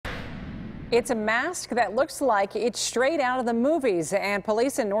It's a mask that looks like it's straight out of the movies, and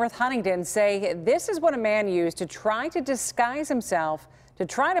police in North Huntington say this is what a man used to try to disguise himself to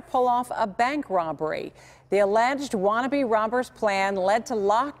try to pull off a bank robbery. The alleged wannabe robber's plan led to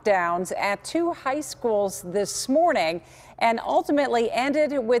lockdowns at 2 high schools this morning and ultimately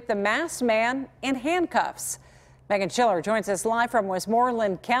ended with the masked man in handcuffs. Meghan Schiller joins us live from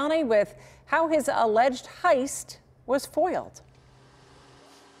Westmoreland County with how his alleged heist was foiled.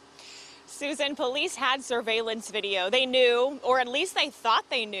 Susan, police had surveillance video. They knew, or at least they thought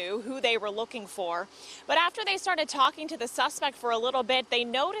they knew, who they were looking for. But after they started talking to the suspect for a little bit, they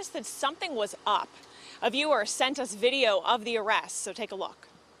noticed that something was up. A viewer sent us video of the arrest, so take a look.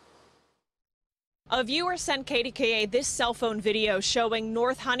 A viewer sent KDKA this cell phone video showing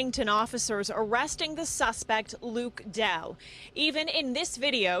North Huntington officers arresting the suspect, Luke Dell. Even in this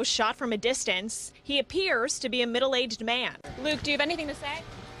video, shot from a distance, he appears to be a middle-aged man. Luke, do you have anything to say?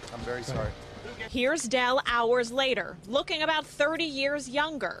 I'm very sorry. Here's Dell hours later, looking about 30 years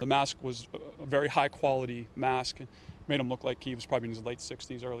younger. The mask was a very high-quality mask. It made him look like he was probably in his late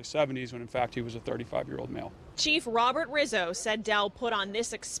 60s, early 70s, when in fact he was a 35-year-old male. Chief Robert Rizzo said Dell put on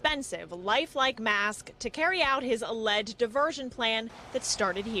this expensive, lifelike mask to carry out his alleged diversion plan that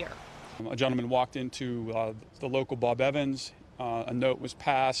started here. A gentleman walked into the local Bob Evans. A note was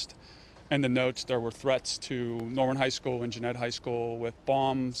passed. And the notes, there were threats to Norman High School and Jeanette High School with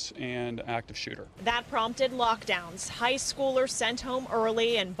bombs and active shooter. That prompted lockdowns. High schoolers sent home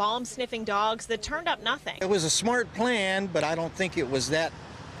early and bomb-sniffing dogs that turned up nothing. It was a smart plan, but I don't think it was that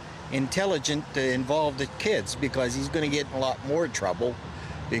intelligent to involve the kids because he's going to get in a lot more trouble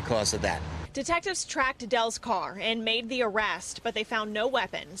because of that. Detectives tracked Dell's car and made the arrest, but they found no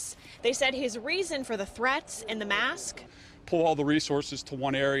weapons. They said his reason for the threats and the mask? Pull all the resources to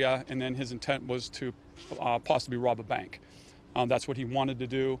one area, and then his intent was to possibly rob a bank. That's what he wanted to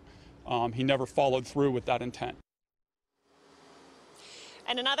do. He never followed through with that intent.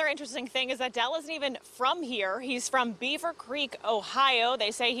 And another interesting thing is that Dell isn't even from here. He's from Beaver Creek, Ohio.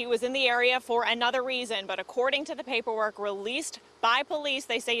 They say he was in the area for another reason, but according to the paperwork released by police,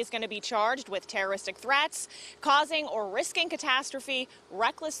 they say he's going to be charged with terroristic threats, causing or risking catastrophe,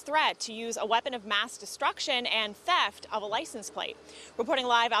 reckless threat to use a weapon of mass destruction, and theft of a license plate. Reporting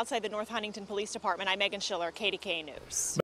live outside the North Huntington Police Department, I'm Meghan Schiller, KDKA News.